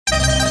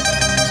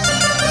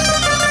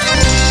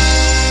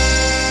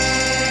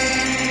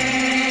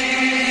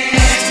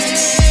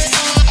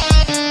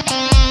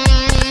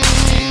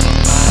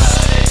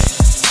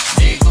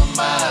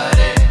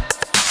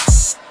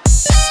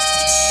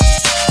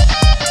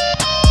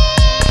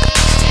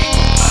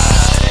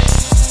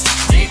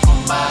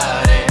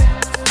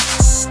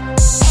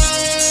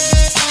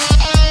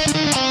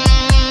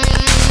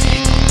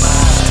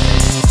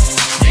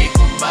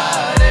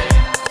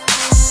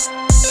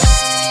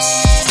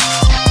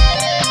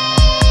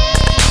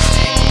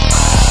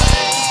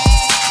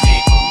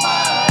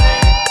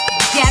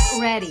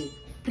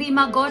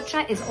Prima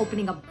Goccia is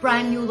opening a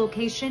brand new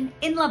location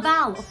in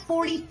Laval,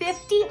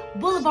 4050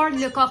 Boulevard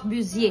Le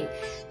Corbusier.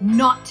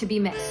 Not to be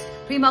missed.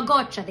 Prima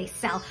Goccia, they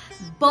sell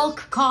bulk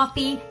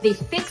coffee, they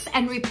fix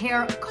and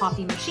repair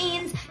coffee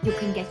machines. You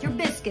can get your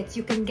biscuits,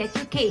 you can get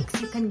your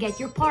cakes, you can get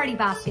your party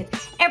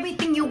baskets.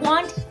 Everything you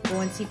want, go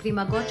and see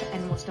Prima Goccia,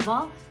 and most of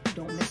all,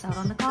 don't miss out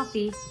on the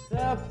coffee.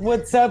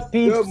 What's up,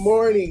 peeps? Good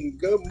morning.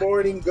 Good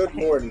morning. Good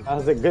morning. I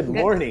was like, good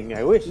morning.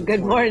 I wish.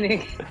 Good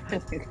morning.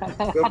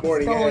 Good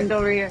morning. Stoned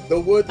over here. The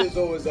wood is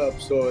always up,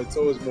 so it's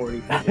always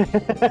morning.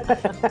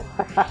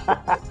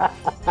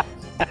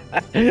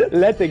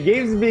 Let the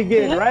games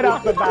begin right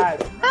off the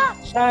bat.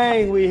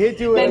 Shang, we hit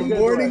you with The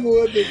morning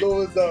wood is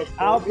always up.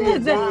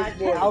 Alfie's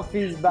back.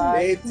 Alfie's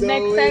back. It's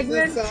Next always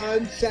segment. the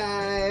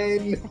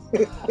sunshine.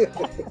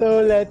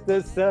 So let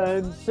the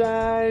sun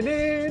shine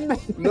in.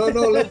 No,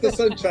 let the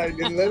sun shine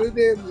in. Let it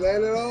in.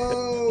 Let it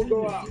all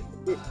go out.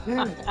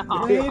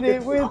 Made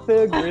it with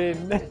a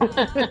grin.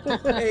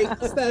 Hey,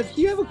 Steph,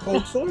 do you have a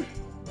cold sore?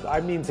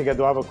 I mean, to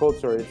have a cold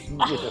sore. It's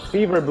a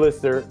fever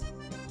blister.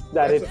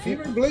 It's a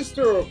fever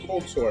blister or a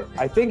cold sore?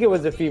 I think it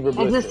was a fever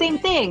blister. It's the same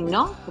thing,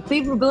 no? A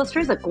fever blister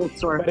is a cold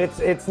sore. But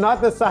it's not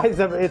the size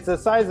of it's the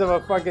size of a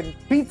fucking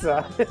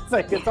pizza. It's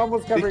like it's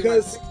almost covering.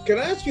 Because can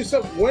I ask you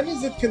something? When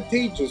is it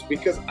contagious?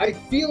 Because I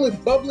feel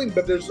it bubbling,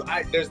 but there's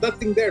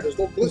nothing there. There's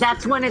no blister.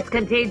 That's when it's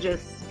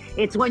contagious.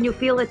 It's when you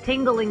feel it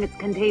tingling, it's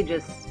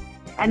contagious.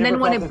 And never then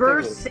when felt it it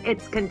bursts,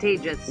 it's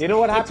contagious. You know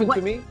what happened what-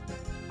 to me?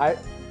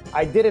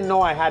 I didn't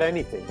know I had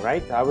anything,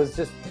 right? I was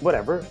just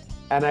whatever.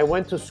 And I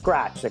went to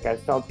scratch. Like I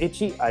felt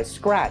itchy. I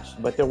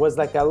scratched, but there was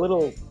like a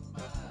little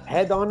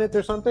head on it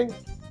or something.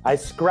 I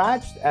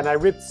scratched and I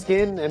ripped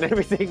skin and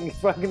everything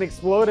fucking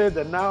exploded.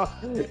 And now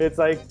it's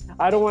like,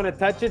 I don't want to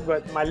touch it,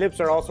 but my lips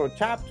are also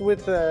chapped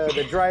with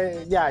the dry.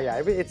 Yeah.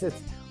 It's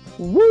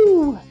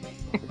woo.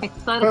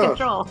 It's out of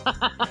control.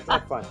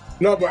 Not fun.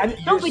 No, but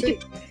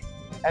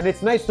And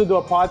it's nice to do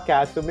a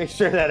podcast to make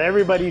sure that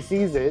everybody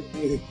sees it.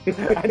 And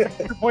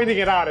pointing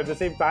it out at the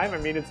same time. I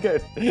mean, it's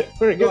good.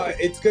 We're good. No,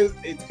 it's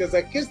because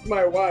I kissed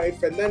my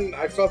wife and then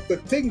I felt the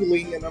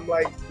tingling and I'm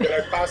like, did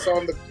I pass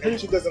on and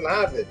she doesn't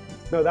have it.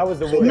 No, that was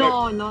the wood.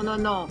 No.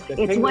 The It's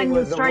when tingling you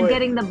was the start wood.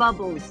 getting the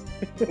bubbles.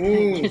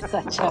 Mm. You're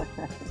such a...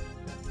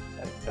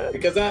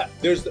 Because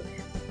there's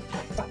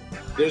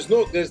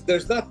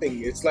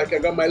nothing. It's like I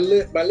got my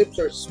lips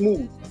are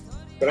smooth,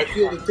 but I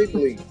feel the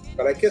tingling.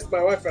 But I kissed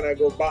my wife and I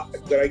go,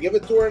 did I give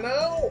it to her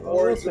now?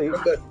 Or is it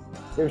when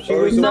If she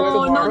Or wakes is it up when-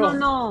 tomorrow,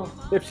 No.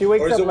 If she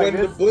wakes or is up it like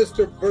when this, the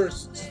blister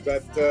bursts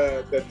that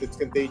it's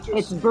contagious?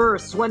 It's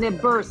bursts. When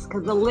it bursts,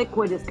 because the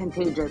liquid is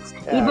contagious.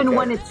 Yeah, Even okay.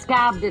 when it's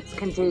scabbed, it's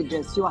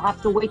contagious. You'll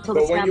have to wait till the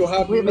But when scab you is have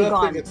completely nothing,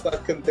 gone. it's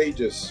not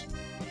contagious.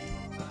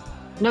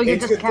 No, you're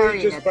It's just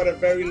carrying contagious, it. but at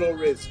very low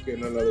risk,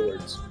 in other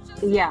words.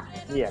 Yeah.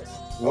 yes.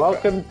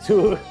 Welcome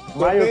to So,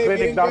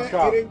 babe,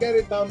 MyoClinic.com. you didn't get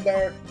it down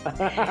there.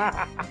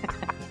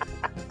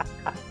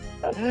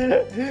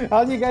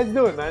 How you guys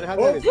doing, man? How's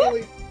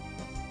everything?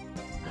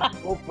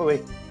 Hopefully. Hopefully.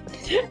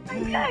 Good.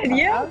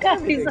 Yeah, How's guys.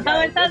 everything, How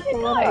guys? is What's it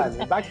going going?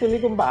 on? Back to Gli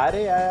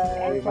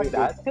Cumbare. Fuck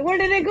that. Where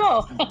did it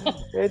go?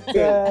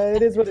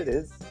 It is what it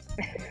is.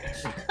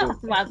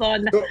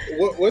 Madonna. So,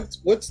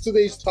 what's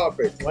today's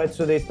topic? What's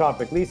today's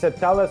topic? Lisa,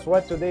 tell us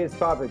what today's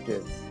topic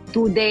is.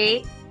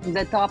 Today,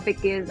 the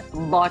topic is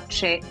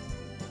bocce.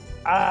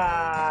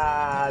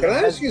 Can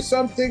I ask you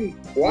something?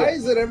 Why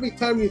is it every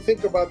time you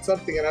think about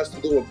something, it has to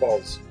do with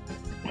balls?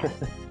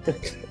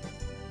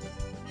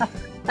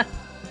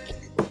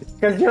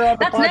 Because you're on the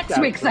That's next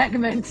podcast. week's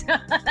segment.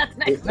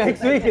 That's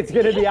Next week, it's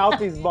going to be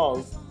Alfie's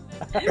balls.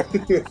 I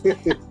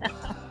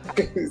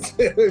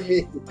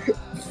mean,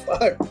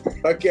 fuck.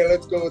 Okay,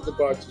 let's go with the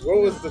botches.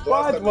 What was the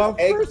last time? Well,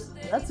 Eggs? first,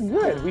 that's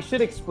good. We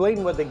should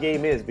explain what the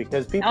game is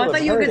because people I have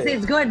thought you were heard going to say it.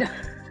 it's good.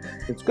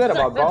 It's good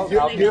about balls.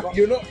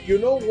 You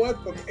know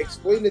what? But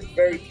explain it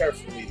very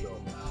carefully, though.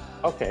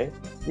 Okay.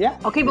 Yeah.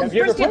 Okay, but Have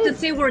you first you ever have to played?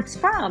 say where it's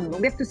from.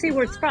 We have to say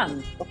where it's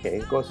from. Okay,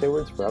 go say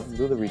where it's from.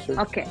 Do the research.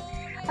 Okay.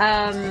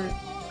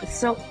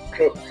 So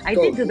I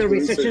Go, did do the do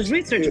research. research. There's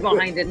research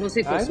behind it. No I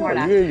secret smart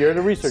know, ass. you're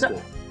the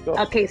researcher. Go.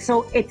 Okay,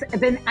 so it's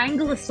been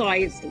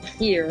anglicized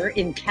here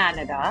in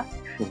Canada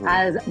Mhm.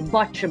 as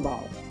bocce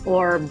ball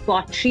or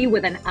bocce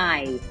with an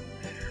I.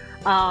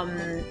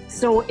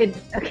 So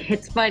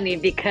it's funny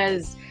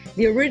because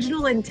the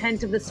original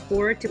intent of the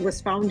sport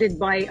was founded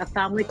by a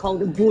family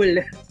called Bull.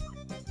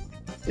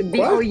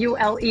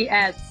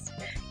 B-O-U-L-E-S.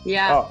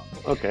 Yeah. Oh,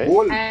 okay.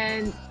 Bull.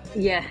 And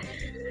yeah.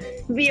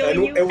 And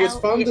it was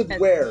founded B-O-U-L-E-S.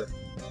 where?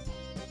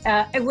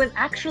 It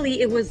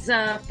was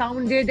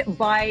founded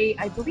by,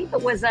 I believe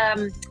it was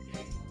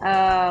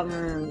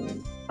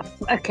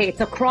okay,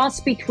 it's a cross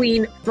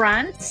between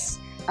France.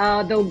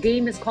 The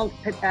game is called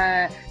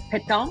pétanque.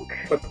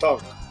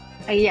 Pétanque.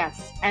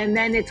 Yes, and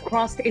then it's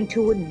crossed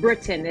into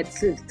Britain.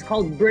 It's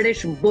called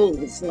British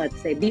Bulls, let's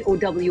say,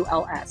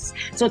 B-O-W-L-S.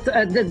 So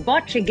the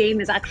bocce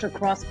game is actually a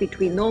cross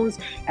between those,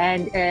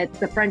 and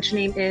the French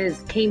name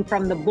came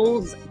from the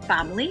Bulls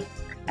family,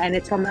 and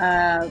it's from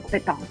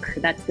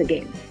pétanque. That's the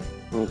game.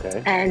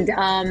 Okay. And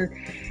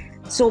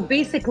So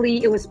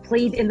basically, it was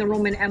played in the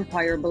Roman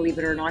Empire, believe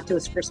it or not. It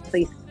was first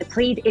played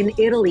in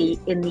Italy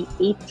in the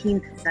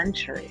 18th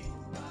century.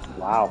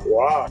 Wow.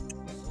 Wow.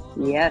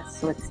 Yes,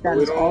 so it We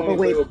stems don't all the only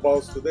way. play with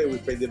balls today. We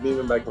played them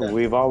even back then.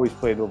 We've always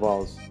played with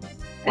balls.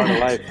 Part of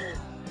life.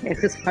 It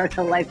was part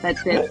of life.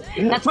 That's it.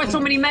 That's why so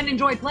many men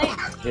enjoy playing.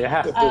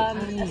 Yeah.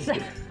 So-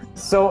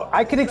 So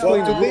I can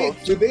explain Well, the rules.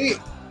 today,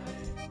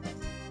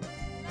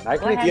 I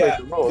can Go ahead. explain yeah.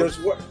 the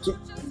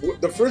rules.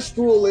 The first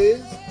rule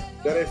is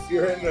that if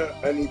you're in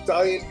an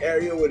Italian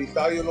area with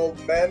Italian old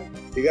men,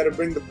 you got to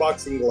bring the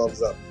boxing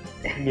gloves up.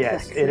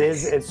 Yes, it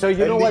is. So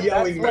you And know the what?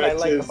 That's yelling what I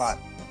like matches. about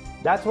it.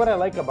 That's what I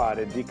like about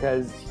it,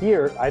 because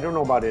here, I don't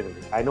know about Italy.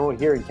 I know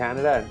here in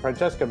Canada, and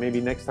Francesca,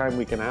 maybe next time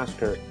we can ask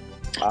her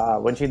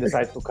when she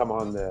decides to come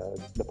on the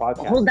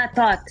podcast. Hold that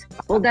thought.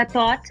 Hold that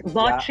thought.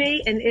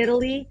 Bocce in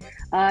Italy,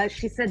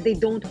 she said they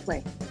don't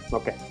play.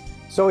 Okay.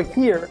 So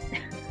here,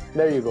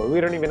 there you go. We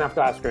don't even have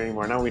to ask her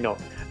anymore. Now we know.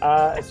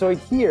 So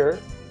here,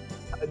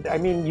 I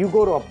mean, you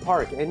go to a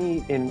park,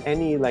 anywhere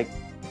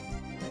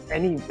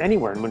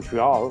in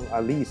Montreal,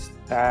 at least,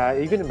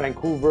 even in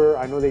Vancouver,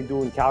 I know they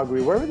do in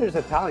Calgary, wherever there's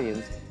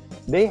Italians,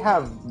 they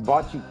have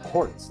bocce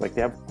courts, like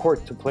they have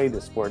court to play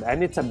this sport,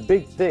 and it's a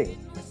big thing.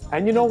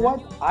 And you know what?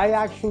 I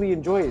actually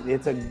enjoy it.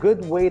 It's a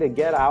good way to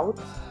get out,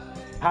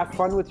 have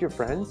fun with your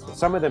friends.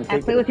 Some of them take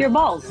And play with your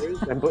balls.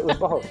 and play with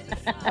balls.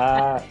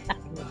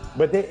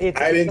 But it's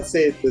I didn't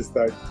say it this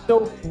time.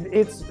 so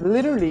it's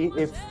literally,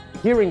 if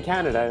here in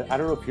Canada, I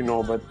don't know if you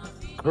know, but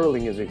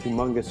curling is a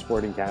humongous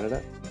sport in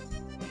Canada.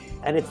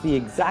 And it's the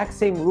exact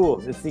same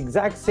rules. It's the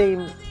exact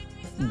same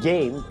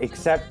game,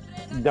 except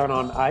done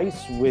on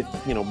ice with,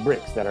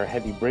 bricks that are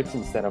heavy bricks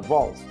instead of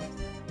balls.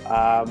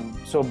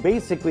 So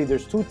basically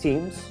there's two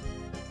teams,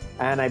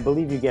 and I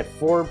believe you get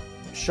 4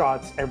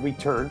 shots every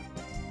turn.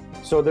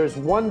 So there's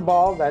one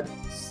ball that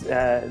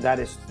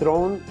is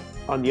thrown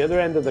on the other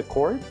end of the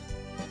court,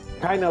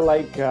 kind of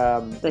like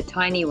The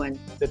tiny one.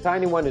 the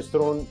tiny one is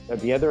thrown at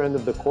the other end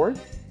of the court.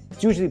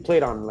 It's usually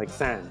played on like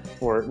sand,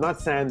 or not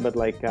sand, but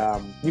like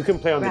you can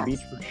play on Grass. the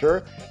beach for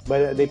sure,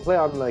 but they play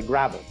on like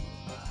gravel.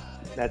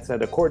 That's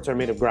the courts are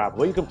made of gravel.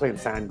 Well, you can play in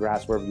sand,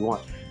 grass, wherever you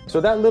want. So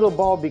that little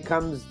ball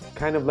becomes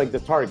kind of like the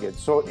target.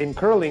 So in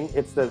curling,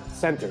 it's the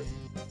center.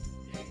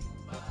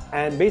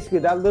 And basically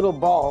that little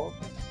ball,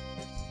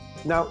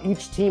 now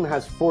each team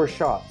has 4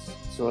 shots.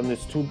 So and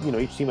there's 2,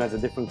 each team has a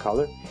different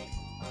color.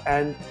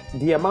 And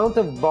the amount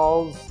of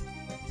balls,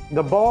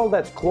 the ball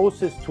that's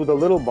closest to the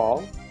little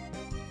ball,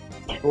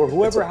 or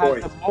whoever has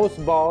point. the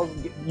most balls,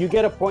 you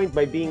get a point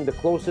by being the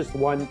closest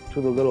one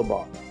to the little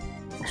ball.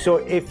 So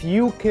if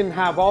you can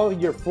have all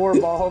your 4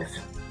 balls,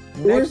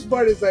 The worst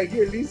part is I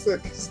hear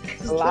Lisa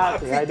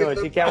laughing. I know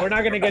she can't. We're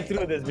not gonna get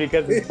through this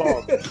because it's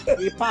balls.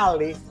 Gli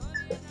Palle.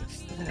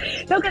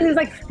 No, because it's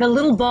like the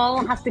little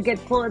ball has to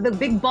get close. The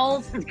big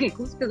balls have to get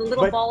close to the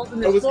little But balls,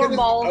 and there's 4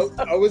 balls.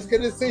 I was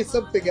gonna say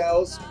something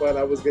else, but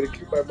I was gonna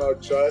keep my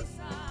mouth shut.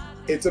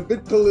 It's a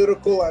bit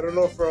political. I don't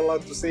know if we're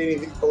allowed to say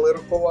anything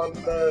political on.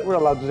 We're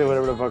allowed to say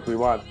whatever the fuck we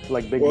want,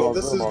 like big Well,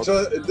 balls, little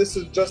balls. this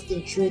is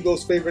Justin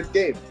Trudeau's favorite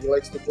game. He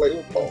likes to play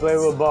with balls. Play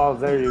with balls.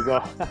 There you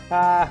go.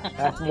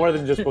 That's more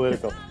than just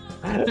political.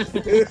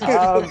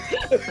 So,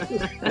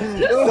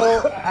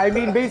 I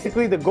mean,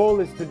 basically, the goal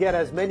is to get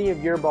as many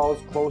of your balls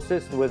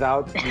closest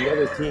without the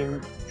other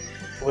team.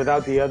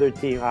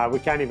 We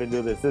can't even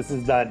do this. This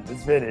is done.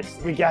 It's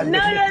finished. We can't. No,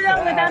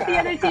 without the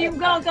other team.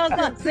 Go,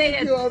 say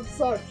it. Yo, I'm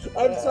sorry.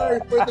 I'm sorry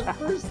for the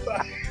first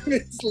time.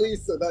 It's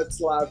Lisa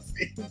that's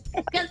laughing.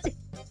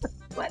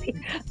 Funny.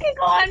 Okay,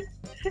 go on.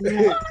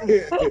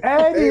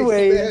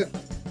 Anyways, Hey, Steph,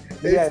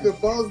 it's yes. the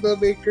balls that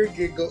make her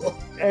giggle.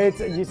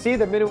 You see,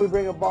 the minute we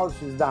bring a ball,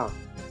 she's down.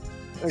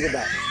 Look at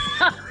that.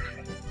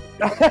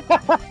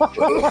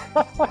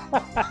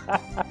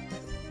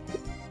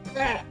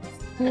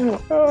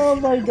 Oh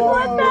my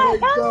god! Oh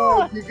my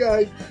God, you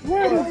guys!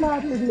 What is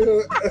happening? What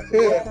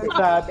is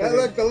happening?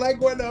 Look, the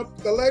leg went up.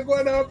 The leg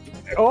went up.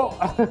 Oh.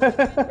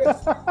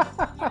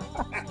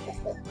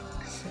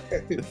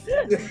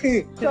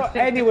 So,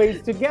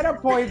 anyways, to get a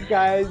point,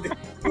 guys,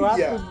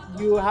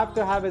 you have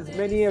to have as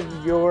many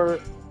of your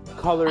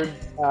colored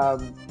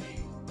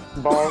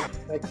balls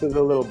next to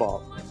the little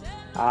ball.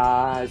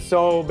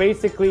 So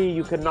basically,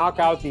 you can knock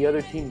out the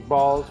other team's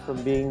balls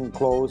from being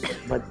close,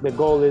 but the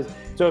goal is,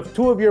 so if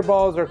 2 of your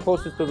balls are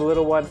closest to the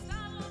little one,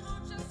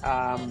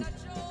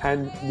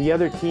 and the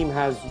other team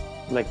has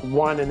like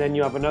 1, and then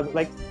you have another,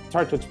 like, it's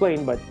hard to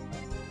explain, but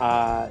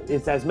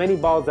it's as many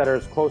balls that are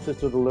as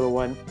closest to the little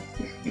one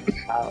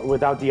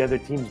without the other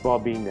team's ball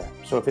being there.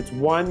 So if it's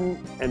 1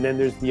 and then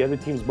there's the other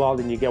team's ball,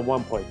 then you get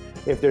 1 point.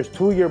 If there's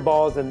 2 of your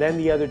balls and then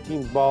the other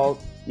team's ball,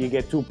 you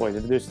get 2 points.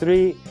 If there's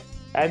 3,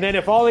 and then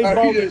if all 8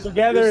 balls are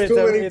together, There's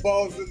too many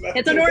balls in that.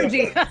 It's an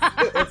orgy.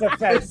 it's a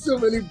There's fest. so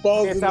many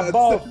balls It's in a that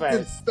ball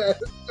sentence.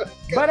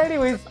 But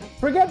anyways,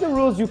 forget the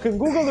rules. You can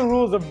Google the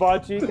rules of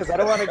bocce, because I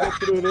don't want to get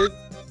through this.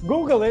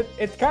 Google it.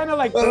 It's kind of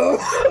like...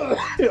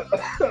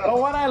 But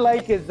what I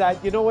like is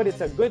that, you know what?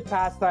 It's a good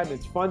pastime.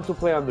 It's fun to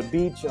play on the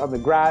beach, on the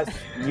grass.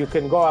 You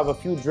can go have a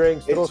few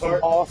drinks, throw It's some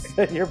hard. balls,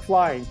 and you're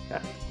flying.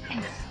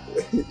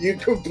 You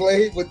can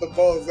play with the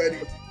balls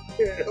anywhere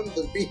on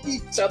the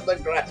beach, on the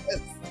grass.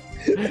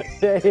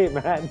 Hey,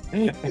 man.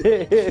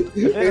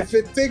 If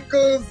it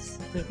tickles,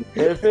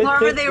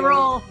 However they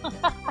roll.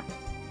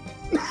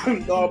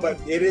 no, but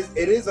it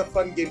is a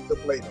fun game to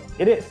play though.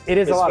 It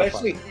is a lot of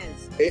fun. Especially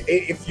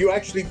if you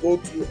actually go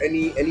to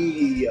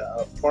any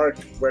park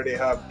where they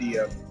have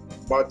the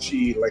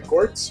bocce like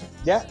courts.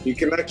 Yeah. You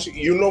can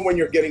actually, when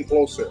you're getting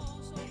closer.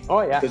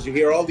 Oh yeah. Because you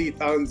hear all the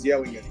Italians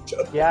yelling at each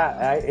other.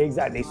 Yeah,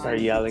 exactly. They start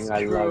yelling.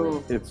 I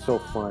love it. It's so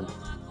fun.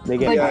 They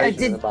get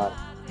passionate about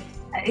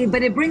it.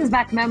 But it brings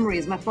back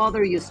memories. My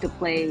father used to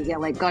play,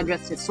 like God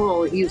rest his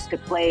soul, he used to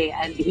play,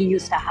 and he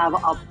used to have a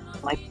ball.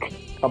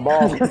 A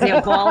ball.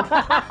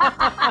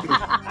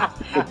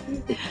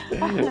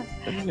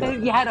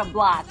 He had a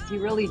blast. He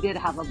really did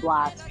have a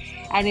blast.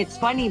 And it's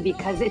funny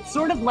because it's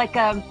sort of like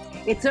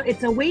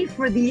it's a way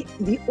for the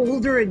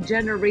older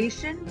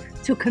generation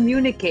to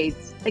communicate.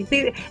 Like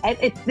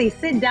they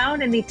sit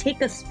down and they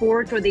take a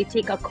sport or they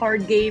take a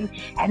card game,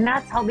 and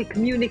that's how they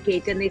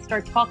communicate, and they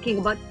start talking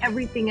about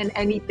everything and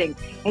anything.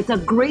 It's a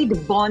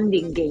great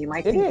bonding game,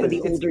 I think, for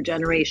the older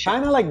generation.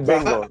 Kind of like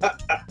bingo.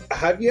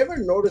 Have you ever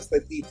noticed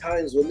that the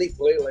Italians, when they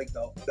play, like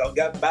they'll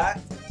get back,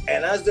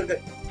 and as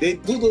they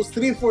do those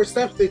 3-4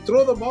 steps, they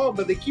throw the ball,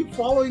 but they keep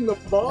following the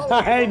ball.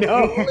 I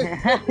know.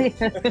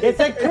 It's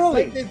like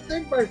curling. They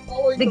think by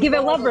following they give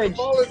it leverage. The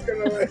ball is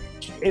gonna...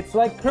 It's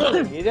like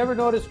curling. You ever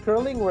notice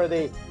curling where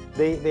they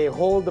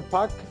hold the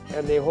puck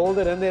and they hold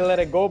it and they let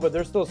it go, but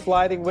they're still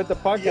sliding with the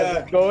puck as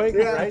it's going,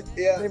 right?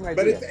 Yeah,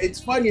 but it's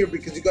funnier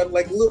because you got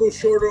like little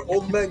shorter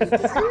old men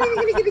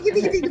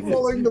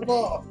following the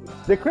ball.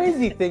 The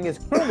crazy thing is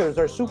curlers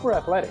are super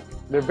athletic.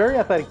 They're very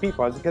athletic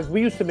people, because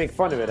we used to make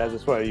fun of it as a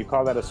sport. You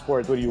call that a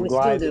sport where you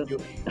glide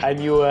and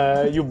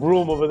you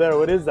broom over there.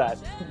 What is that?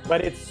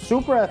 But it's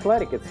super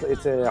athletic.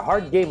 It's a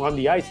hard game on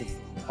the ice. It's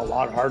a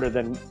lot harder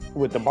than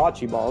with the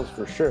bocce balls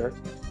for sure.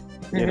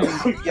 You know?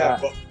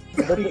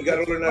 But you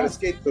gotta learn how to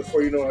skate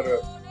before you know how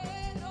to.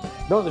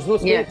 No, there's no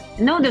skating.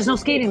 Yeah. No, there's no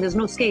skating. There's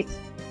no skates.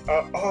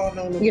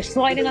 No. You're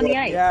sliding on the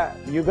ice. Yeah,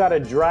 you gotta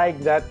drag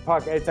that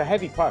puck. It's a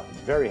heavy puck.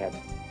 It's very heavy.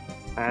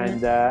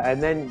 And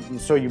then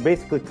so you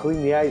basically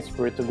clean the ice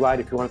for it to glide.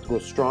 If you want it to go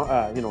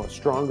strong,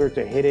 stronger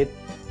to hit it,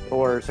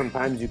 or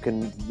sometimes you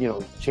can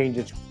change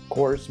its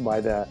course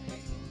by the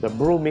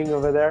brooming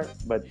over there.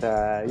 But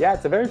yeah,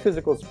 it's a very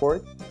physical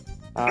sport.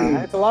 And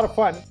it's a lot of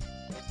fun.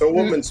 It's a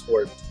woman's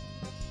sport.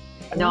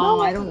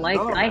 No, I don't like.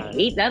 I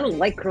hate. I don't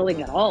like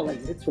curling at all.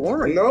 It's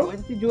boring. No.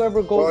 When did you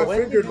ever go? Well, I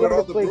when figured did you with all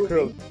ever the play brooming.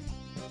 curling?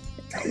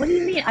 What do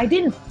you mean? I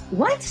didn't.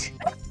 What?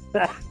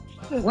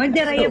 When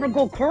did I ever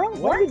go curl?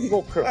 When What? did you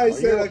go curl? I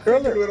said I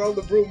figured with all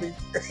the brooming.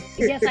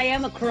 Yes, I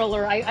am a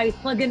curler. I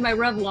plug in my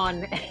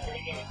Revlon.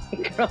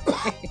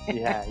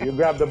 Yeah, you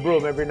grab the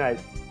broom every night.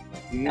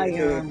 I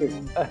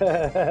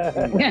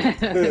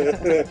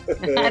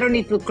don't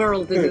need to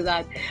curl to do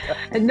that.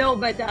 No,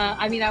 but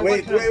I mean, I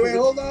wait,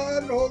 hold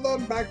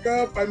on, back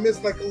up. I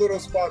missed like a little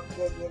spot.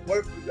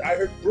 What? I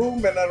heard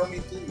broom, and I don't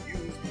need to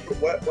use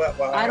what?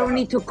 I don't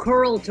need to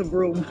curl to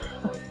broom.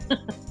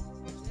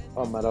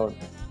 Oh, Maron.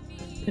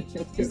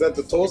 Is that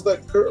the toes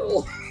that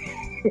curl?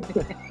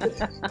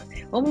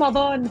 Oh,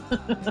 Madon.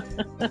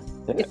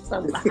 It's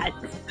so bad.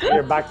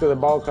 You're back to the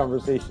ball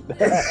conversation.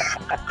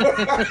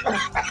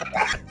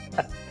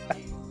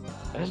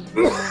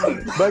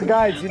 But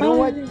guys, you know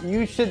what?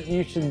 You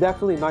should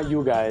definitely, not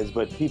you guys,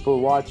 but people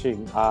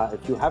watching,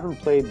 if you haven't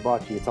played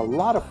bocce, it's a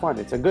lot of fun.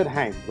 It's a good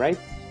hang, right?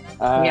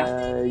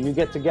 You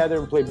get together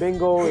and play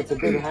bingo. It's a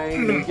good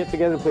hang. You get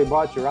together and play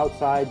bocce. You're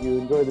outside. You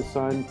enjoy the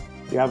sun.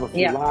 You have a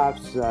few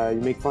laughs.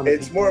 You make fun of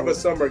It's more of a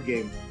summer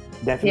game.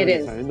 Definitely.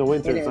 It is. In the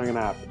winter, it's not going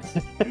to happen.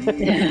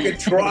 You can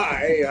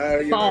try.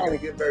 You're not going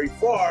to get very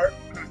far.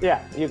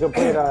 Yeah, you can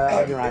play it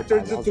on your iPad. It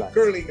turns into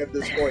curling at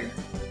this point.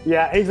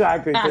 Yeah,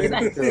 exactly.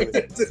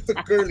 It's just a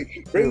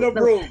curling. Bring the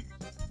broom.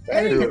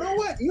 Hey, you know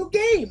what? New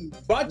game.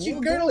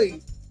 Bocce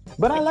curling.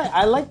 But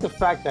I like the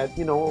fact that,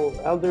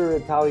 elder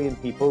Italian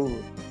people,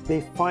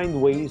 they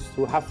find ways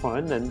to have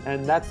fun,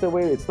 and that's the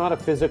way. It's not a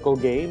physical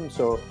game.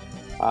 So,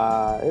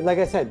 like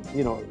I said,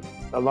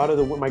 a lot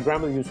of my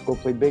grandmother used to go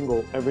play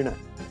bingo every night.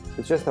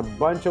 It's just a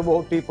bunch of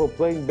old people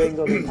playing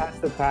bingo. They pass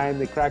the time.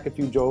 They crack a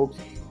few jokes.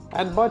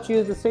 And bocce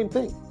is the same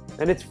thing.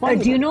 And it's funny.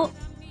 Do you know?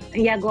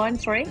 Yeah, go on.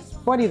 Sorry. It's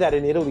funny that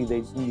in Italy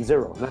they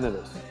zero, none of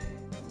this.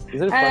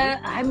 Isn't it funny?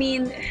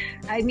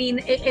 I mean,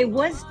 it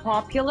was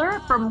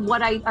popular from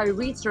what I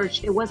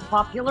researched. It was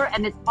popular,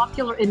 and it's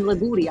popular in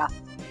Liguria.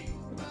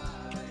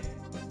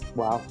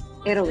 Wow.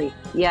 Italy,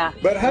 yeah.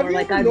 But have you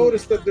ever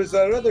noticed that there's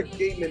another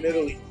game in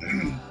Italy?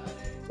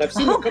 I've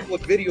seen a couple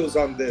of videos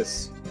on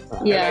this.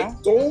 Yeah.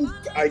 And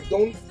I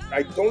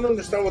don't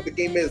understand what the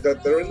game is.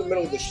 That they're in the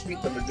middle of the street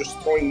and they're just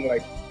throwing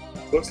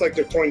looks like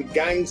they're throwing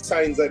gang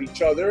signs at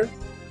each other.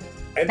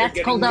 And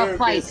that's called a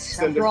fight,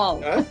 a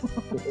brawl. Huh?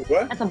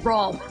 What? That's a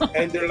brawl.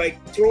 And they're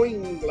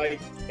throwing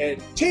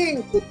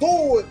cinco,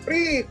 due,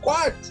 tre,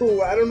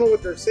 quattro. I don't know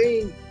what they're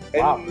saying.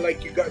 And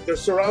they're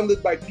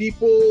surrounded by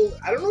people.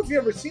 I don't know if you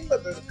ever seen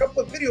that. There's a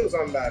couple of videos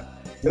on that.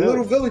 in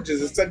little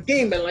villages. It's a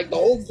game, and like the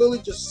whole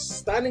village is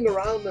standing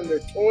around and they're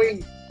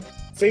throwing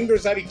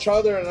fingers at each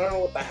other, and I don't know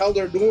what the hell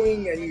they're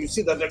doing. And you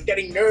see that they're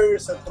getting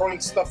nervous and throwing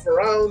stuff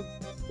around.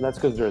 That's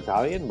because they're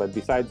Italian, but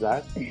besides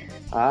that,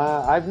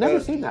 I've never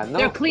seen that. No.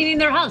 They're cleaning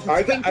their house.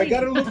 I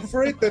gotta look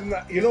for it, and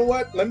you know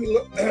what? Let me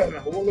look. I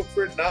won't look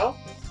for it now,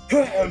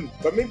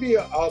 but maybe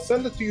I'll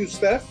send it to you,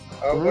 Steph.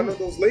 One of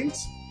those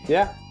links.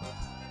 Yeah.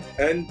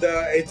 And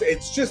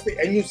it's just,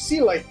 and you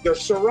see like they're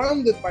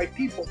surrounded by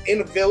people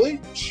in a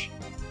village,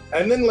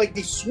 and then like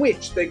they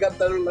switch. They got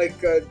their like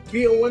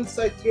 3 on one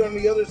side, 3 on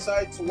the other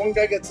side. So one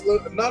guy gets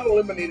not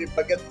eliminated,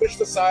 but gets pushed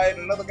aside.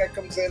 Another guy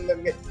comes in,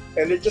 and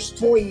they're just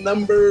throwing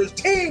numbers.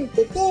 Ting,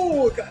 and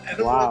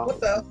I'm like, what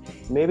the hell?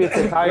 Maybe it's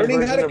Italian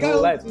version of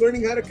roulette.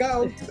 Learning how to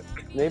count.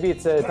 Maybe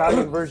it's an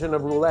Italian version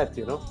of roulette,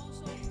 you know?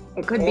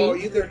 It could be.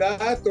 Either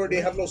that, or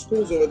they have no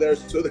schools over there,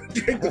 so they're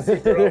trying to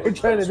figure out.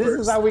 This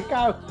is how we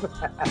count.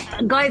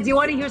 Guys, you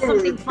want to hear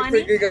something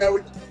funny?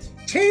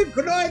 I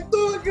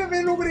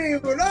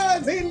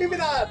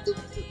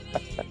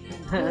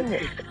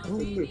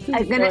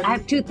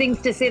have 2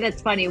 things to say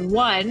that's funny.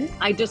 One,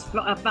 I just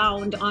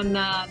found on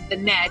the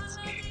net,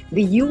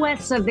 the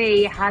US of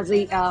A has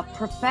a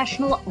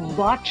professional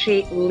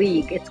bocce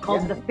league. It's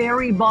called the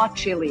Fairy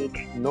Bocce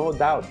League. No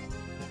doubt.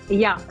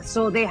 Yeah,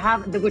 so they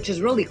have, which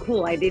is really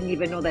cool. I didn't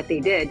even know that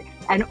they did.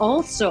 And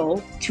also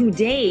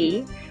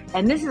today,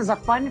 and this is a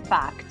fun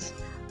fact,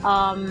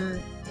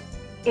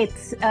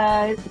 it's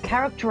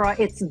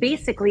it's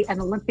basically an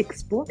Olympic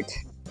sport.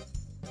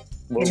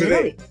 Well, today?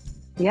 Italy.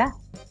 Yeah.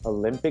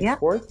 Olympic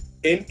sport?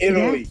 In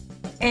Italy.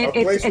 And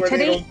A place where today,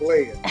 they don't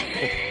play it.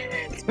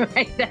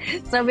 right.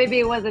 So maybe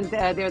it wasn't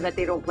there that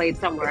they don't play it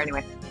somewhere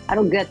anyway. I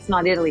don't get, it's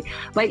not Italy.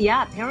 But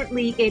yeah,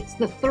 apparently it's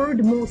the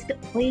 3rd most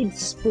played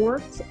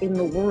sport in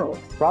the world.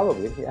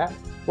 Probably, yeah.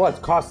 Well,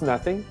 it costs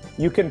nothing.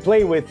 You can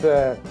play with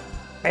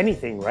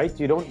anything, right?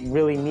 You don't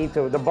really need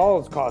to. The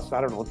balls cost,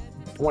 I don't know,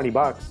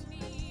 $20.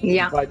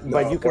 Yeah.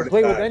 But you can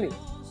play with any.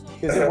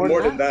 Is it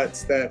more than that,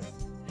 Steph?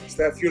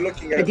 Steph, you're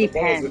looking at the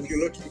balls. If you're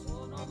looking,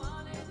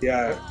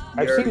 yeah.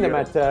 I've seen them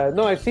at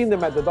I've seen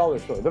them at the dollar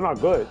store. They're not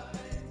good.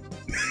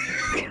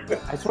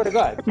 I swear to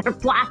God. They're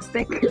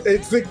plastic.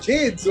 It's the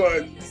kids'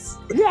 ones.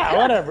 Yeah,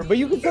 whatever. But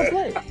you can still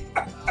play.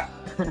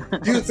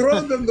 You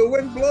throw them, the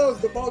wind blows,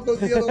 the ball goes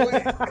the other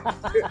way.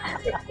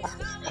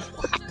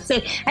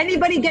 Say,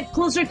 anybody get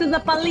closer to the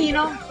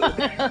pallino?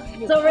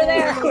 It's over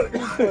there.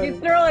 You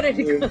throw it and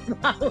it goes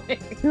that way.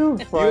 Too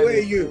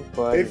funny.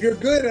 If you're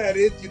good at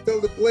it, you tell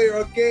the player,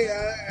 okay,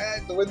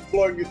 the wind's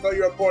blowing, you tell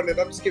your opponent,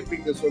 I'm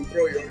skipping this one,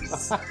 throw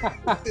yours.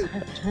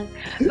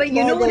 But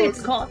you know what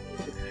it's called?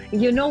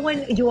 You know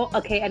when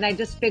and I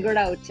just figured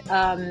out,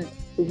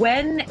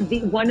 when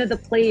one of the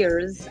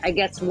players, I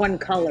guess one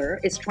color,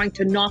 is trying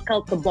to knock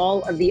out the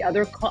ball of the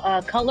other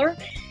color,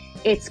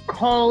 it's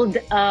called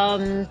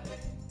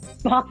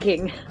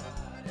spocking.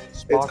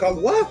 It's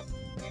called what?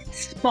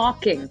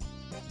 Spocking.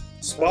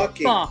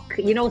 Spocking. Spock.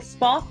 You know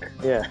Spock?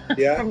 Yeah.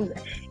 Yeah.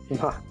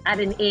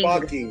 At an egg.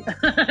 Spocking.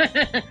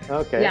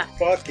 Okay. Yeah.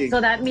 Spocking. So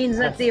that means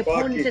that the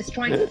opponent is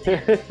trying to...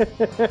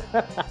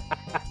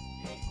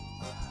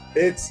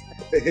 It's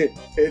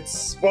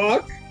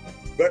Spock,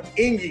 but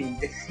inging.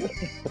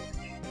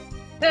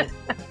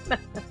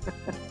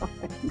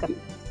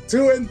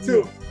 2 and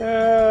 2.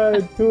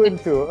 2 and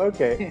 2.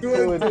 Okay.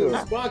 2 and 2.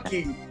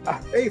 Spocking.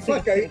 Hey,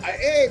 fuck!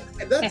 Hey,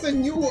 that's a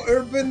new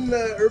urban.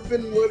 What do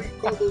you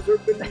call those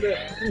urban?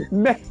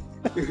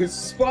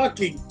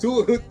 Spocking.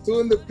 2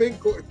 in the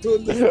pink, 2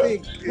 in the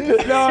stink.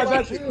 No,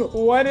 that's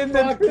 1 in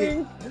the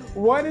pink.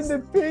 1 in the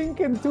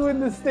pink and 2 in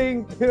the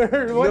stink. 1 in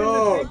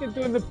the pink and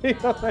 2 in the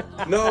pink.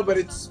 No, but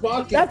it's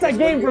spocking. That's a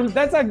game from.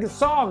 That's a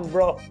song,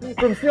 bro.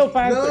 From Steel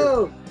Panther.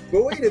 No,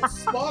 but wait,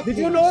 it's spocking. Did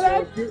you know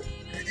that?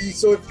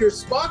 So if you're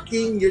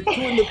spocking, you're 2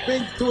 in the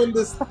pink, 2 in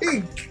the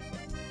stink.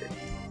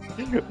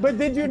 But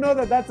did you know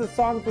that that's a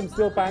song from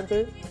Steel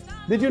Panther?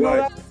 Did you know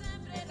that?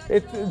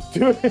 It's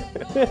 2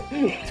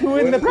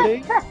 in the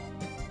pink,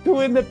 2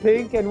 in the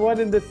pink, and 1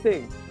 in the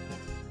stink.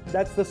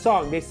 That's the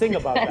song. They sing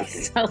about that.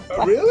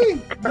 Really?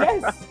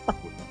 Yes.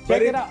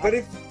 Check it out.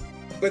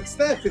 But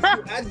Steph, if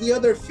you add the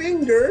other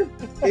finger,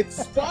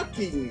 it's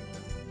spocking.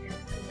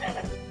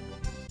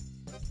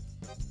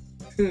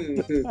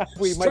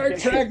 Star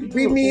Trek,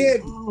 beam me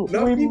in.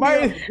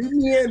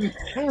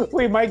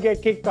 We might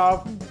get kicked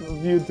off of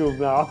YouTube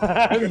now.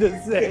 I'm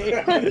just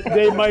saying.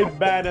 They might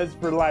ban us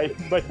for life,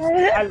 but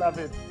I love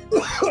it.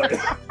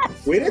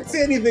 We didn't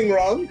say anything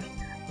wrong.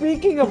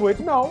 Speaking of which,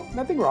 no,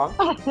 nothing wrong.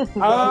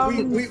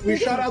 We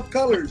shot out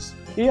colors.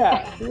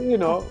 Yeah, you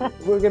know,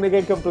 we're gonna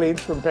get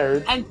complaints from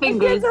parents. And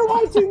fingers. Kids are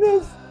watching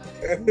this.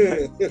 We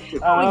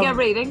get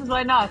ratings,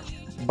 why not?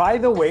 By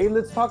the way,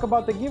 let's talk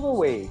about the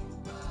giveaway.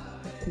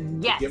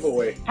 Yes.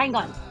 Giveaway. Hang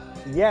on.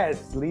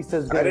 Yes,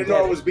 Lisa's gonna I didn't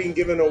know it was being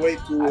given away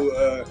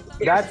to...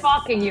 That's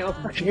fucking you.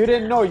 You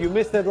didn't know. You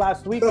missed it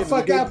last week. What the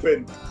fuck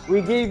happened? We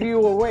gave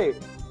you away.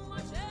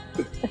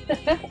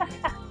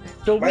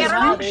 So we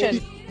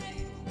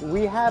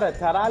had a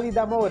Taralli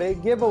d'Amore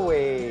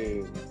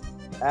giveaway.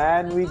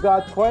 And we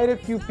got quite a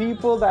few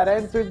people that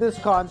entered this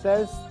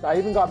contest. I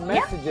even got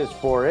messages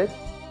for it.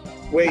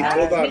 Wait,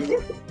 hold on.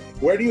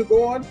 Where do you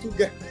go on to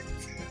get?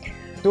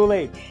 Too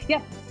late.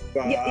 Yep.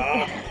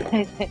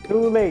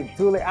 Too late.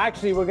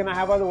 Actually, we're gonna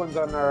have other ones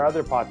on our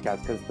other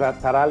podcast because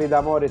that Taralli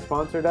d'Amore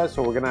sponsored us,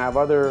 so we're gonna have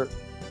other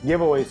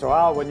giveaways. So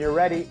Al, when you're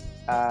ready,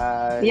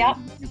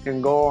 you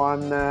can go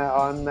on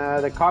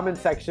the comment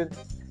section,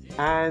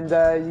 and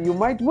you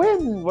might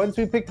win once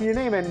we pick your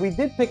name. And we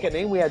did pick a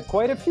name. We had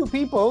quite a few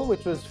people,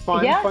 which was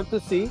fun to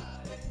see.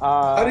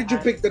 How did you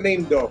pick the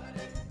name, though?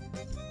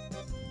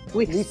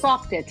 We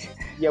spocked it.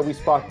 Yeah, we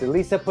spocked it.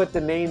 Lisa put the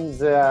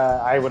names,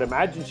 I would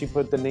imagine she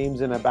put the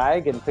names in a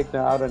bag and picked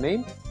out a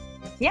name.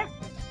 Yeah.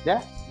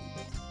 Yeah.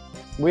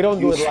 We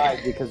don't do it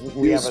live because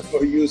we have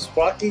a... You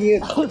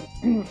spocking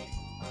it?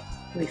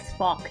 We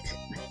spocked.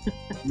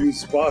 You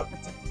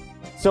spocked.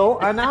 So,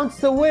 announce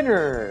the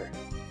winner.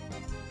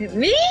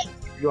 Me?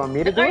 You want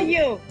me to do it? Or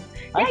you?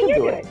 I can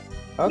do it.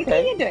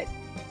 Okay. You do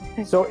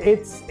it. So,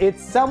 it's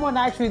someone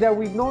actually that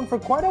we've known for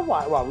quite a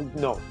while.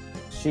 Well,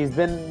 she's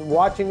been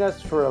watching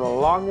us for the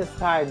longest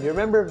time. You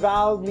remember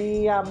Val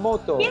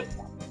Miyamoto? Yeah.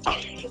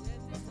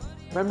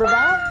 Remember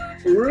Val?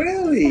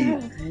 Really?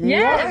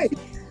 Yes.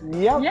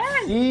 Yep.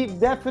 Yes. She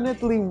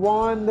definitely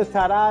won the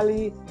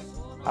Taralli.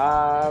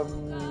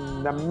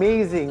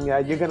 Amazing.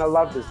 You're going to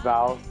love this,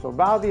 Val. So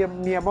Val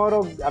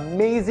Miyamoto,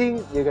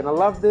 amazing. You're going to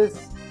love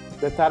this.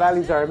 The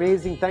Tarallis are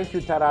amazing. Thank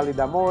you, Taralli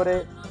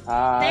d'Amore.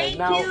 Thank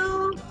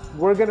you.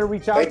 We're going to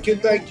reach out.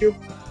 Thank you.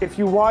 If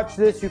you watch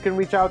this, you can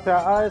reach out to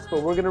us,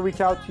 but we're going to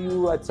reach out to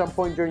you at some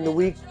point during the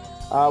week.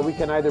 We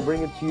can either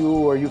bring it to you,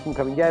 or you can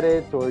come and get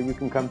it, or you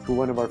can come to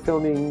one of our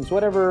filmings,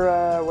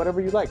 whatever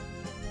you like.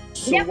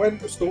 So when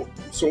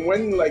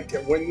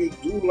you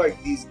do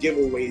like these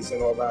giveaways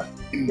and all that,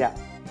 yeah,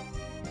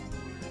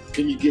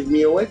 can you give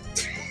me away?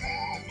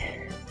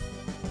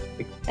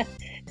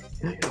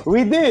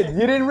 We did.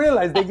 You didn't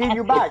realize they gave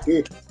you back.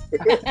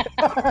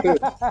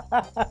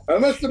 I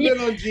must have been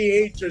on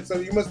GH or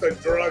something. You must have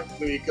drugged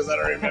me because I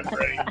don't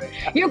remember anything.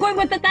 You're going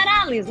with the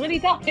Tarallis. What are you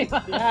talking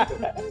about?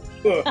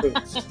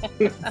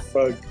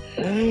 Fuck.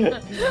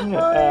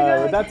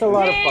 That's a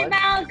lot of fun.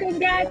 Val,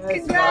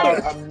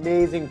 congrats.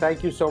 Amazing.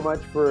 Thank you so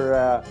much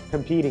for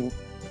competing.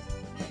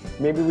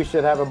 Maybe we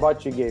should have a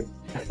bocce game.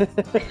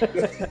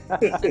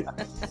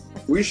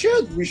 We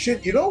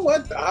should. You know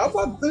what? How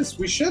about this?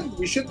 We should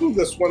do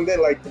this one day.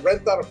 Like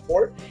rent out a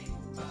court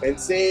and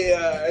say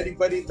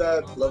anybody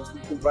that loves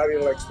Gli Cumbare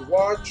and likes to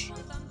watch,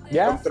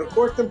 come to the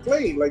court and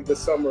play like the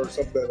summer or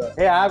something like that.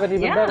 Hey, I have an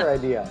even better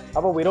idea. How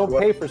about we don't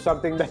pay for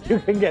something that you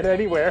can get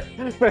anywhere,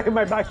 but in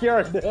my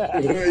backyard?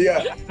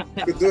 Yeah,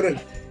 could do it.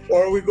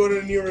 Or we go to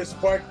the nearest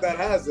park that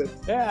has it.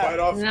 Yeah. Fight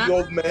off the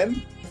old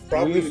men.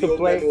 Probably the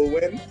old men will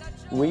win.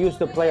 We used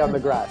to play on the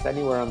grass,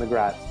 anywhere on the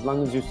grass, as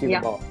long as you see the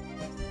ball.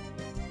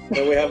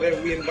 And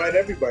we invite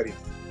everybody.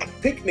 A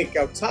picnic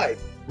outside.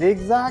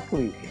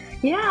 Exactly.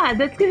 Yeah,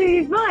 that's gonna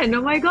be fun.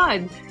 Oh my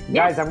god.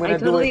 Guys, I'm gonna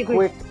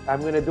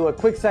do a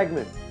quick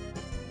segment.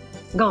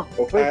 Go.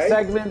 Okay. Quick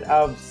segment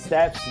of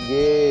Stef's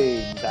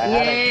gigs. I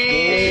had a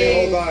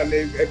gig. Hold on.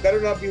 It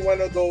better not be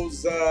one of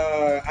those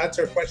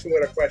answer a question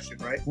with a question,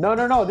 right? No.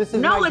 This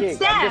is my gig.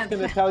 Stef. I'm just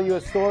gonna tell you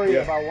a story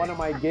about one of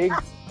my gigs.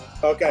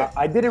 Okay.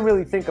 I didn't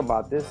really think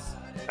about this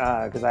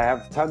because I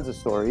have tons of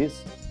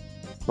stories.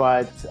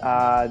 But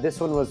this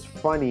one was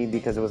funny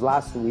because it was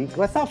last week.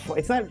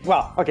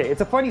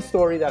 It's a funny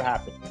story that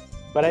happened.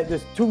 But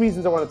there's two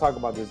reasons I want to talk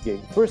about this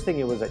gig. First thing,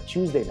 it was a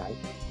Tuesday night.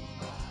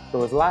 So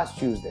it was last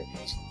Tuesday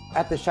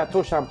at the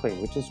Chateau Champlain,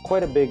 which is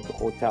quite a big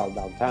hotel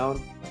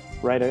downtown.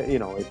 Right,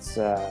 it's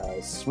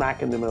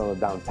smack in the middle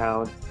of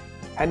downtown.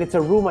 And it's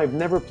a room I've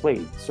never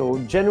played. So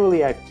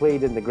generally I've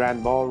played in the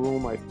Grand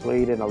Ballroom. I've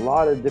played in a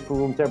lot of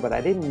different rooms there, but I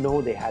didn't know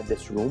they had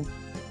this room.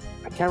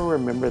 I can't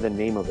remember the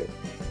name of it.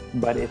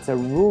 But it's a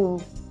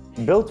room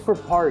built for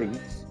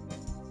parties,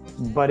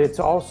 but it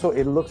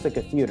looks like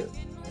a theater.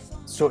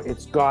 So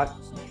it's got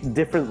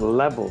different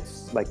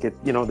levels. Like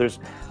there's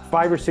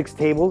 5 or 6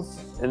 tables,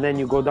 and then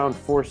you go down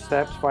 5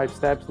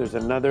 steps. There's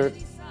another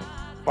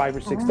 5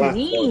 or 6 steps.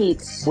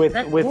 Neat.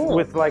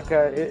 With like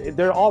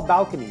they're all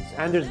balconies,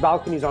 and there's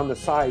balconies on the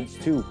sides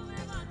too.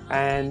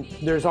 And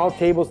there's all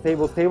tables,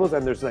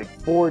 and there's like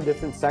 4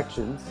 different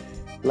sections,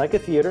 like a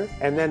theater.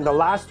 And then the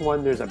last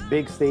one, there's a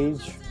big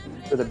stage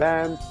for the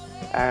band,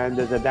 and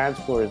the dance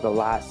floor is the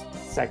last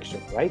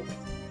section, right?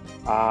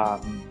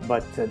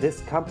 But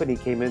this company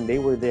came in, they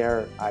were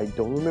there. I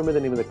don't remember the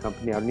name of the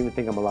company. I don't even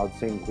think I'm allowed to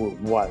say who it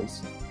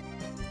was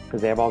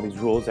because they have all these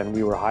rules, and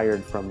we were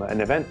hired from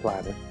an event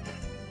planner.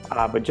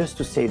 But just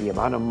to say the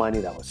amount of money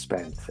that was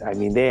spent. I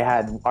mean,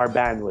 our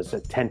band was a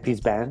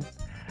 10-piece band,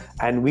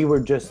 and we were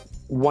just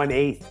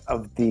 1/8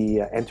 of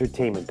the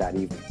entertainment that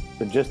evening.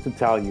 So just to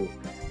tell you.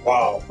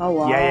 Wow. Oh,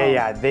 wow.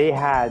 Yeah. They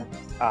had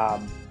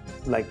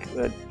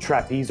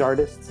trapeze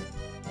artists.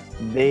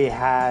 They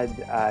had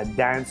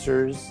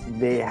dancers.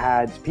 They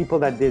had people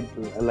that did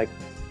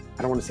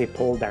I don't want to say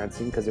pole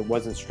dancing because it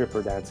wasn't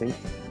stripper dancing,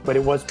 but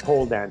it was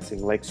pole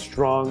dancing, like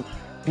strong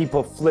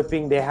people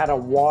flipping. They had a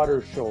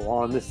water show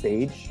on the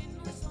stage.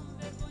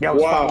 Yeah, it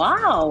was Wow. fun.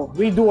 Wow.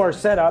 We do our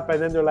setup, and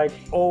then they're like,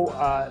 "Oh,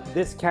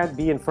 this can't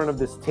be in front of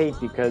this tape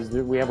because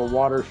we have a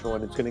water show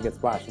and it's gonna get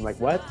splashed." I'm like,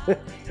 "What?"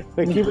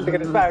 Like, keep it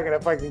in the back, I'm gonna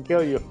fucking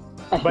kill you.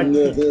 But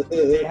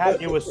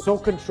it was so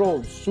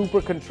controlled,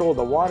 super controlled.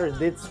 The water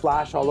did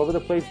splash all over the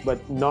place, but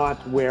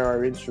not where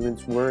our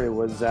instruments were. It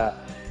was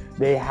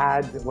they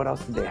had, what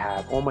else did they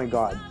have? Oh my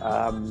god,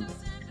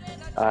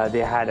 they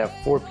had a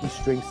 4-piece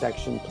string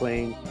section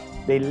playing.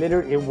 They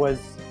literally, it was,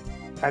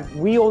 and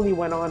we only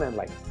went on at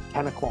like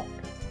 10 o'clock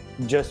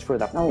just for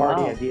the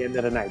party at the end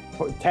of the night.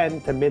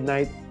 10 to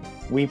midnight,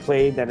 we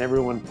played, and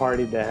everyone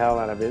partied the hell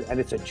out of it. And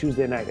it's a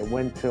Tuesday night. It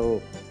went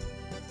till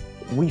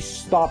we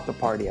stopped the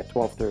party at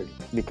 12:30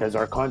 because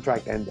our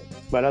contract ended.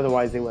 But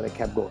otherwise, they would have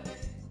kept going.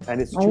 And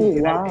it's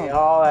Tuesday night. They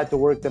all had to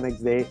work the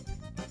next day.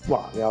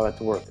 Well, they all had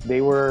to work.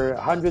 They were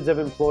hundreds of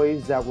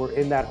employees that were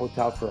in that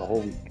hotel for a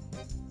whole week.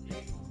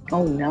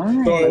 Oh,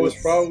 nice. So it was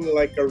probably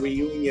like a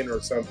reunion or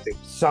something.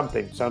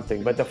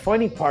 Something. But the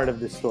funny part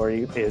of this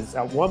story is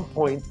at one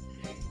point,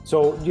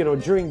 so, you know,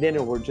 during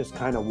dinner, we're just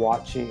kind of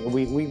watching.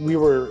 We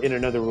were in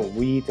another room.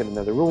 We eat in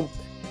another room.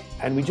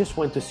 And we just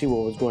went to see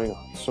what was going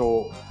on.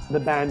 So the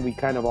band, we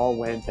kind of all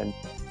went, and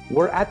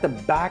we're at the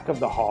back of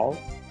the hall.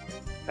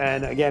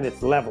 And again,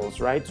 it's levels,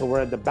 right? So we're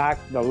at the back,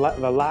 the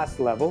last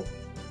level,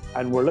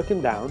 and we're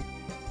looking down.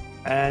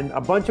 And a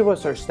bunch of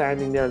us are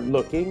standing there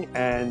looking.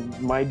 And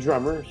my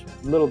drummer,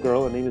 little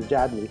girl, her name is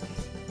Jadley,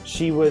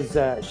 she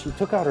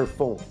took out her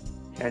phone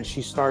and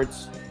she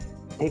starts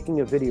taking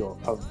a video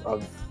of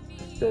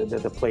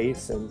the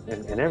place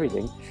and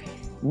everything.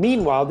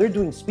 Meanwhile, they're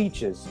doing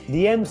speeches.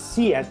 The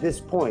MC at this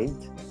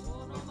point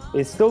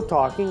is still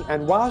talking,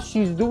 and while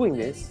she's doing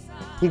this,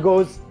 he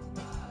goes,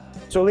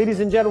 "So ladies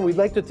and gentlemen, we'd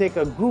like to take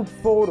a group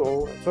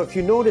photo. So if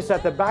you notice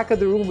at the back of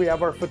the room, we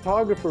have our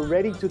photographer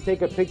ready to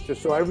take a picture.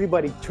 So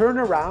everybody turn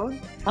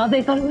around." Oh,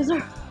 they thought it was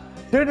her.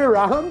 Turn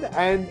around,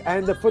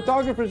 and the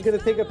photographer is going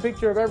to take a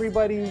picture of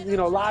everybody, you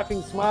know,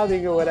 laughing,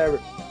 smiling, or whatever.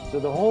 So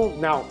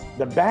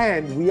the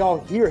band, we all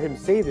hear him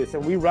say this,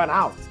 and we run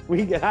out.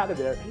 We get out of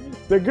there.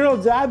 The girl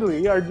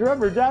Jadley, our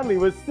drummer Jadley,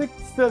 was sick.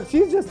 So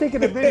she's just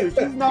taking a video.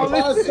 She's not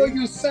listening. So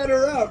you set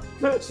her up.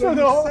 So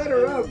you set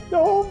her up. The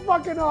whole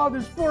fucking hall,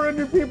 there's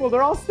 400 people.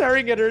 They're all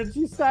staring at her, and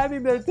she's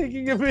standing there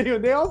taking a video.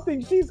 They all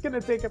think she's gonna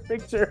take a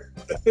picture.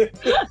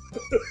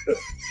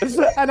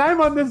 And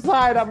I'm on this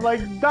side. I'm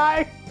like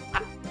dying.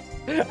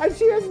 And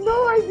she has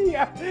no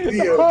idea.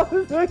 They're all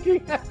just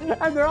looking at,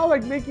 and they're all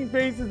like making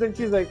faces, and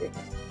she's like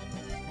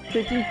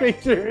taking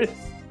pictures.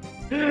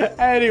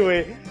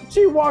 Anyway,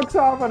 she walks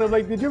off, and I'm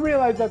like, "Did you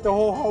realize that the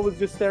whole hall was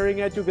just staring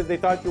at you because they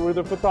thought you were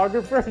the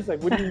photographer?" She's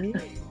like, "What do you mean?"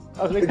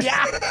 I was like,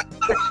 "Yeah."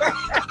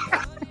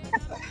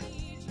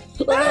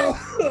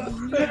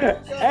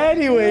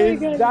 Anyways,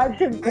 that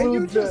concludes. And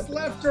you just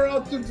left her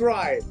out to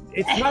dry.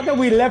 It's not that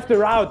we left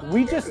her out.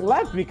 We just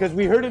left because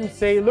we heard him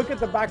say, "Look at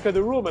the back of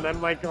the room," and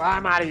I'm like,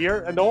 "I'm out of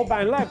here." And the whole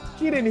band left.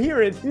 She didn't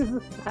hear it. She's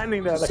just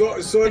standing there.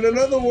 Like, So in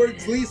other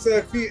words,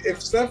 Lisa,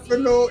 if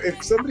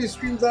somebody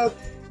screams out,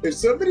 if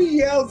somebody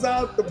yells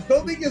out, "The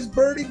building is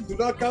burning," do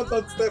not count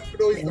on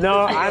Stefano.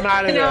 no, I'm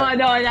out of there.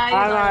 No, I'm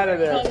out of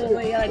there.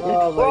 Totally.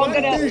 Oh, We're all my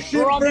gonna,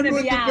 we're all gonna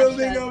be the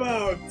building I'm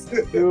out.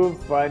 Too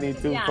funny.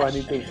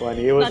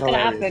 It was Not gonna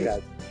hilarious. happen.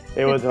 Guys.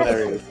 It was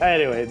hilarious.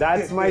 Anyway,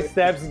 that's my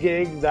Steps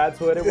gig.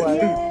 That's what it was.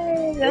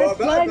 Yay, that's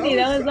funny.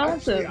 That was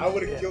actually, awesome. I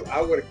would have killed him.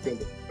 I would have killed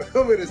him.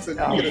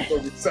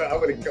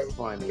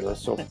 Funny. It was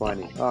so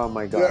funny. Oh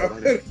my I god.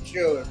 would have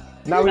killed him.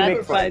 Now we That's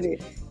make fun. funny.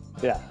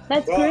 Yeah.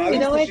 That's Well,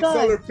 great. at least Oh my they should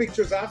sell her god.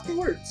 pictures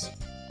afterwards.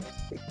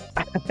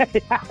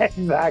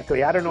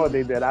 Exactly. I don't know what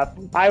they did.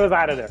 I was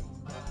out of there.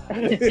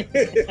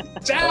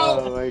 Ciao.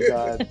 Oh my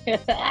god. I'm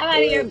out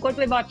of here. Go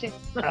play bocce.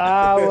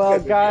 Well,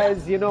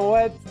 guys, you know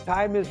what?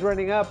 Time is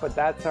running up, but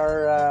that's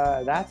our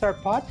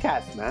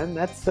podcast, man.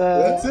 That's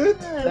it.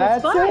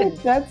 That's fun.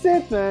 it. That's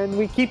it, man.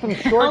 We keep them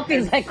short.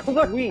 Alfie's and like,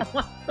 look, sweet. I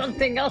want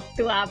something else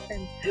to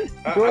happen.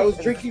 I was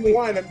drinking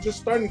wine. I'm just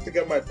starting to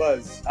get my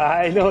buzz.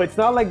 I know it's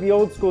not like the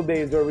old school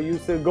days where we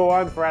used to go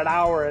on for an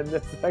hour and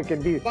this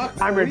fucking be Fuck,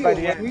 for hammered by real,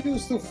 the when end. we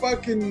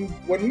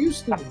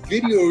used to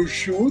video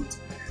shoot,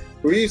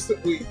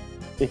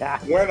 Yeah.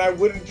 when I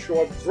wouldn't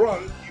show up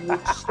drunk, you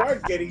would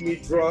start getting me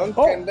drunk,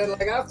 Oh. and then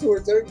like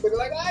afterwards, everybody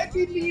like, "I'd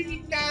be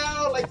leaving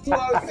now." Like 2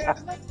 hours later,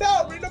 it's like,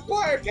 "No, we're in the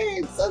park.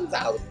 Hey, sun's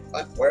out.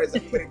 Fuck, where is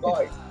everybody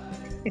going?"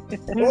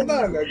 Hold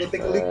on, I go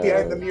take a look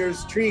behind the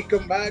nearest tree.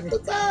 Come back.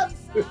 What's up?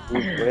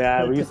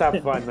 Yeah, we used to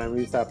have fun, man.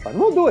 We used to have fun.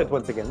 We'll do it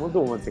once again.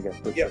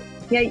 For Yeah. sure.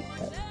 Yeah,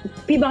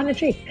 pee behind a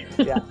tree.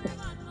 Yeah.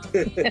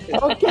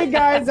 Okay,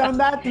 guys. On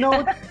that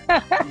note,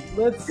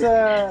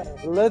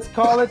 let's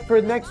call it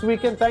for next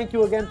weekend. Thank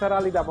you again,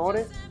 TARALLI D.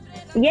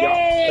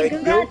 Yay! Thank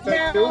Congrats, you,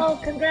 thank you. Mel.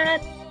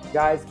 Congrats.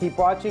 Guys, keep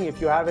watching.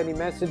 If you have any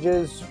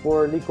messages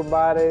for Gli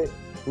Cumbare,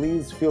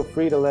 please feel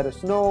free to let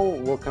us know.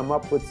 We'll come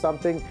up with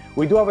something.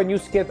 We do have a new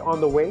skit on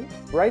the way,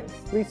 right,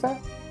 Lisa?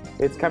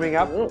 It's coming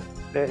up.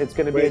 It's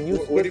going to be a Wait, new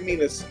skit. what do you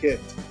mean a skit?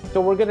 So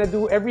we're going to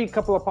do every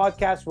couple of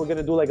podcasts, we're going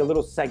to do like a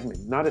little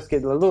segment, not a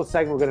skit, a little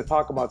segment. We're going to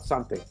talk about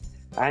something.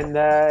 And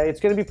it's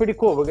going to be pretty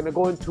cool. We're going to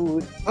go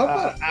into... How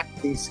about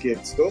acting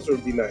skits? Those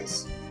would be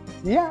nice.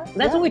 Yeah.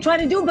 That's what we tried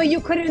to do, but you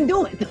couldn't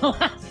do it the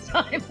last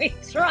time we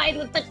tried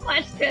with the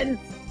questions.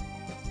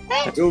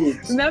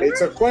 Dude, Remember?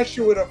 it's a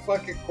question with a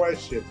fucking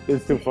question.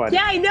 It's too funny.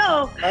 Yeah, I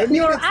know. I mean,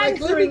 you're it's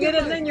like answering living it, in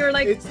and then you're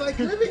like... It's like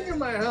living in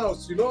my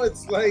house, you know?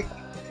 It's like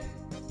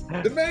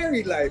the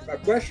married life. A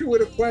question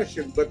with a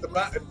question, but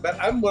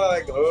I'm more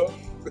like, oh.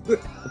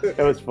 It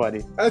was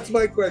funny. That's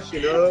my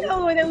question, huh?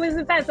 No, that was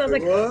the best. I was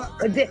like,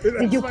 What?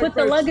 did you put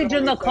the luggage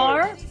in the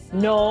car?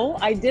 No,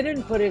 I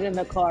didn't put it in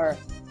the car.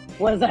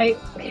 Was I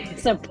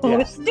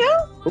supposed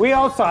to? We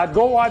all saw it.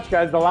 Go watch,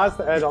 guys. The last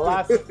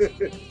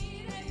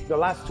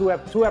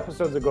two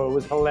episodes ago, it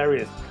was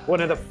hilarious. One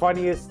of the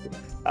funniest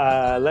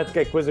Let's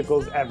Get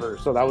Quizzicals ever.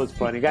 So that was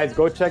funny. Guys,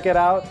 go check it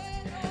out.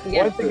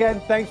 Yes. Once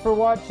again, thanks for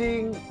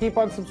watching. Keep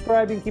on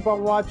subscribing. Keep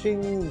on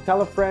watching.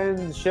 Tell a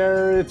friend.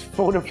 Share it.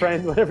 Phone a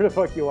friend. Whatever the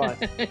fuck you want.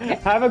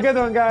 Have a good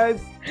one,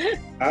 guys.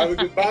 Have a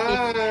good bye.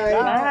 Bye.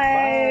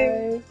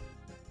 Bye.